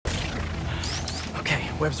Okay,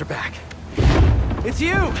 webs are back. It's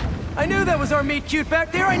you! I knew that was our meet cute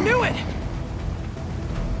back there, I knew it!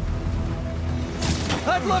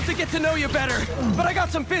 I'd love to get to know you better, but I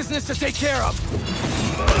got some business to take care of.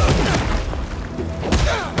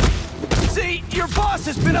 See, your boss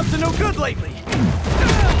has been up to no good lately.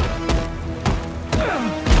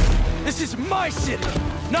 This is my city,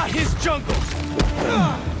 not his jungle.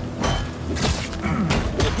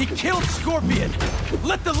 He killed Scorpion.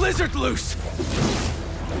 Let the lizard loose.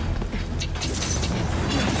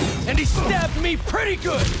 And he stabbed me pretty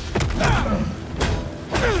good.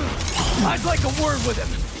 I'd like a word with him,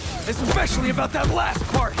 especially about that last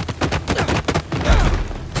part.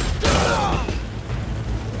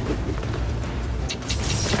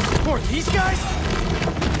 Who are these guys?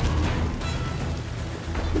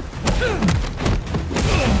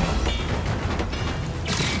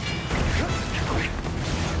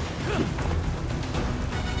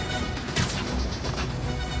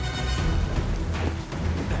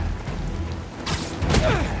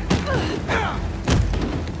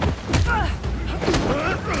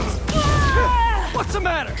 What's the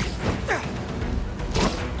matter?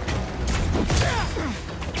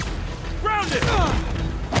 Grounded!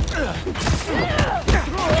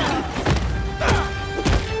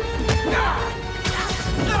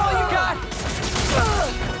 That all you got?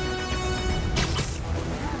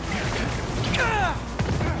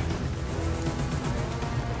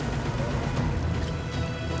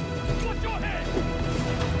 Watch your head!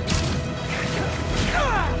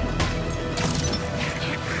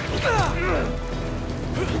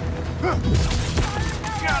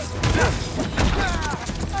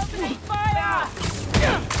 Opening fire!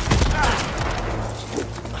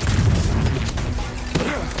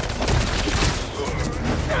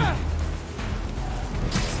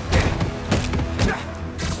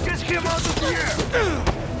 Just him out of the air!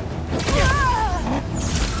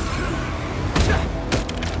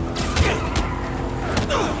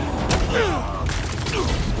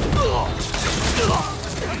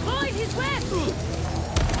 Avoid his web!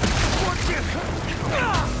 Watch it!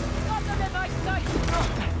 Got them in my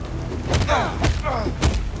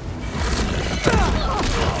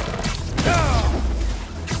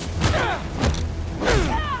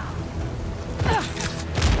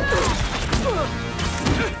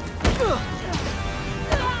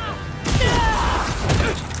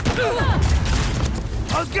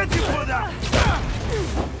I'll get you for that!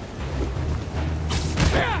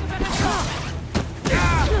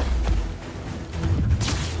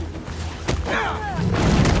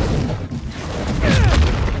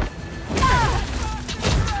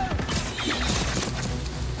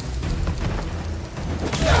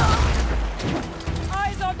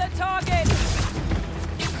 Eyes on the target!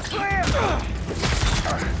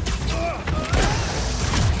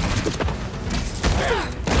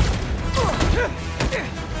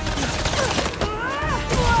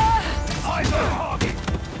 Eyes on target!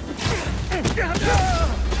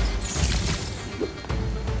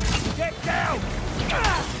 Get down!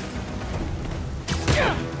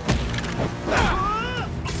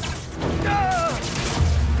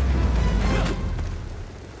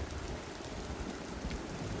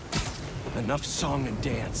 Enough song and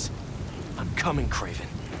dance. I'm coming, Craven.